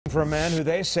For a man who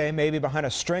they say may be behind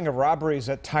a string of robberies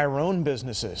at Tyrone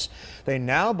businesses. They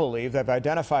now believe they've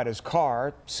identified his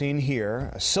car, seen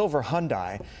here, a silver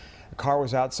Hyundai. The car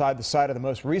was outside the site of the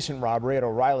most recent robbery at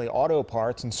O'Reilly Auto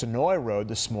Parts and Sonoy Road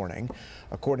this morning.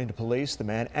 According to police, the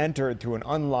man entered through an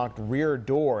unlocked rear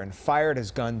door and fired his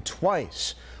gun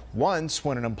twice. Once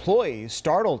when an employee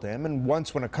startled him, and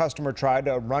once when a customer tried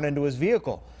to run into his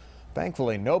vehicle.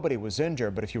 Thankfully, nobody was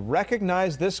injured, but if you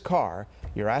recognize this car,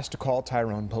 you're asked to call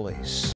Tyrone police.